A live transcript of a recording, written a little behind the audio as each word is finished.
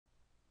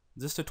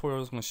This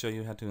tutorial is going to show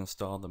you how to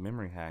install the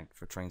memory hack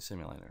for Train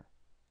Simulator.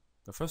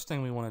 The first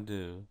thing we want to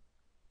do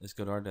is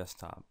go to our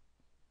desktop,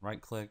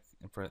 right click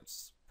and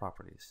press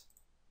Properties.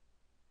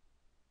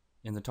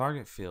 In the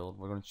target field,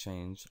 we're going to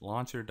change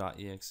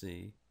launcher.exe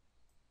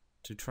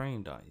to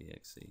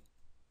train.exe.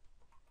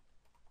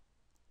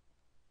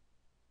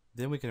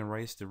 Then we can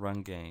erase the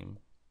run game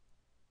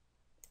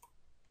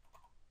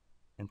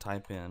and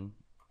type in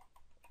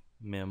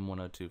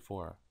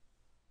mem1024.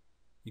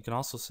 You can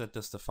also set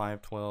this to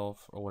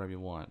 512 or whatever you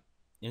want.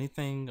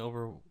 Anything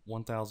over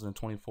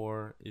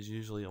 1024 is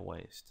usually a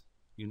waste.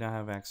 You now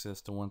have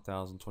access to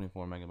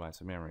 1024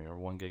 megabytes of memory, or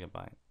 1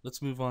 gigabyte.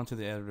 Let's move on to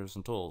the editors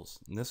and tools,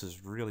 and this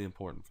is really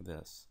important for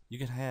this. You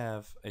can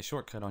have a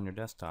shortcut on your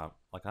desktop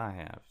like I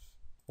have,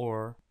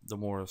 or the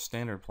more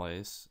standard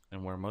place,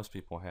 and where most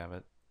people have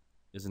it,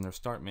 is in their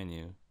start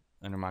menu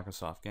under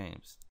Microsoft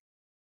Games.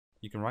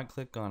 You can right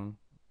click on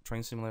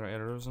Train Simulator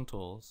Editors and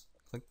Tools,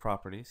 click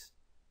Properties,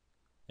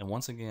 and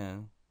once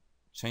again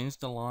change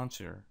the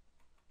launcher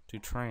to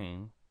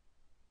Train,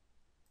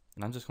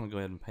 and I'm just going to go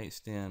ahead and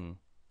paste in,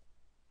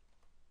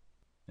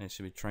 and it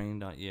should be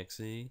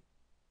train.exe,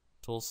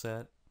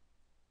 toolset,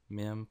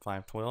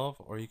 mem512,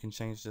 or you can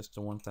change this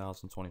to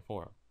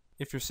 1024.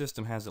 If your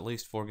system has at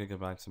least 4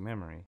 gigabytes of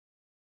memory,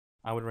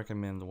 I would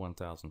recommend the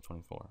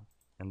 1024.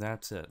 And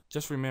that's it.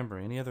 Just remember,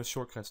 any other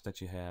shortcuts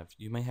that you have,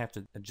 you may have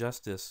to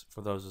adjust this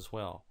for those as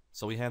well.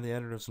 So we have the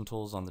editors and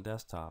tools on the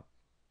desktop.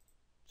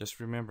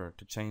 Just remember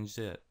to change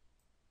it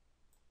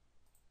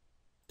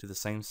to the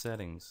same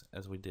settings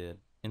as we did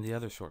in the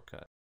other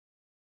shortcut.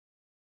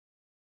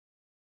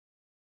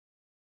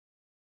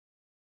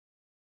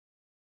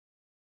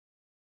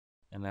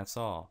 And that's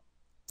all.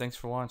 Thanks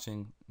for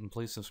watching, and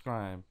please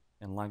subscribe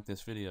and like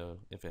this video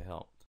if it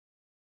helped.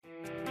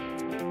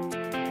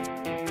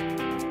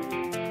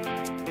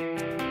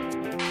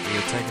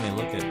 We're taking a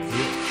look at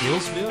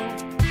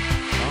Healesville.